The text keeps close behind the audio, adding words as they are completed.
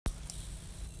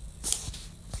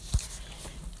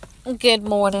Good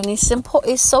morning.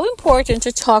 It's so important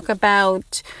to talk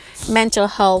about mental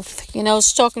health. I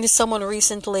was talking to someone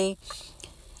recently,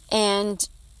 and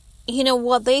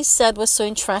what they said was so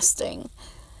interesting.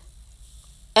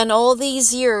 And all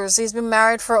these years, he's been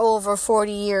married for over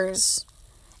 40 years.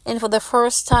 And for the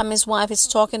first time, his wife is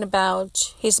talking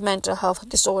about his mental health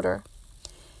disorder.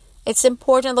 It's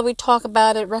important that we talk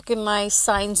about it, recognize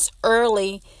signs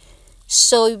early,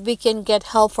 so we can get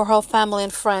help for her family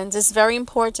and friends. It's very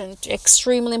important,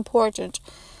 extremely important.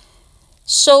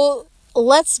 So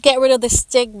let's get rid of the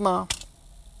stigma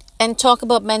and talk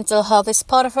about mental health. It's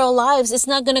part of our lives. It's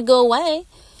not going to go away.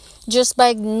 Just by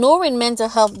ignoring mental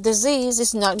health disease,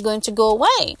 it's not going to go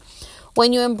away.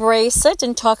 When you embrace it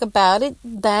and talk about it,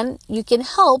 then you can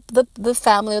help the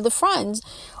family or the friends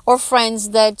or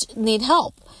friends that need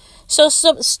help. So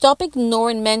stop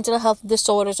ignoring mental health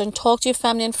disorders and talk to your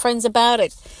family and friends about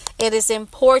it. It is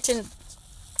important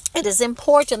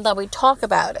that we talk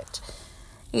about it.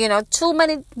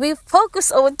 We focus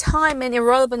our time in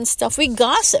irrelevant stuff. We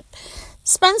gossip.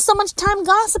 Spend so much time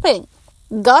gossiping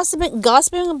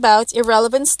about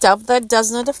irrelevant stuff that does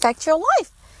not affect your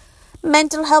life.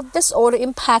 Mental health disorder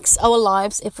impacts our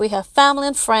lives if we have family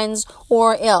and friends who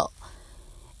are ill.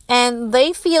 And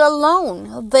they feel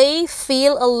alone. They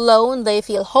feel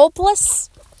hopeless.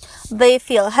 They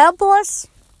feel helpless.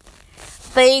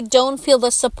 They don't feel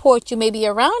the support you may be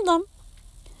around them.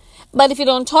 But if you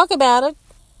don't talk about it,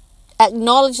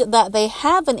 acknowledge that they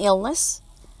have an illness,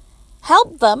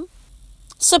 help them,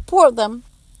 support them,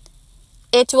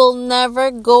 it will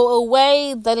never go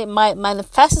away. Then it might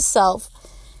manifest itself.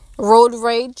 Road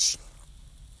rage.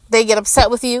 They get upset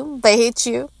with you. They hate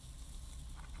you.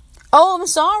 Oh, I'm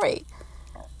sorry.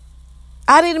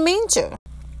 I didn't mean to.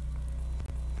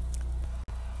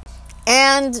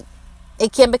 And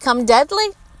it can become deadly.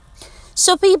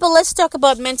 So people, let's talk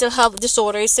about mental health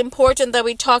disorder. It's important that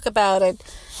we talk about it.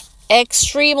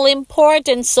 Extremely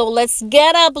important. So let's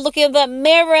get up, look in the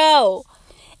mirror,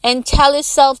 and tell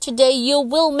yourself today you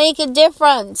will make a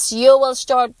difference. You will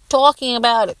start talking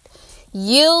about it.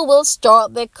 You will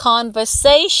start the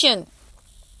conversation.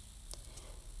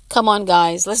 Come on,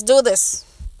 guys. Let's do this.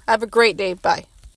 Have a great day. Bye.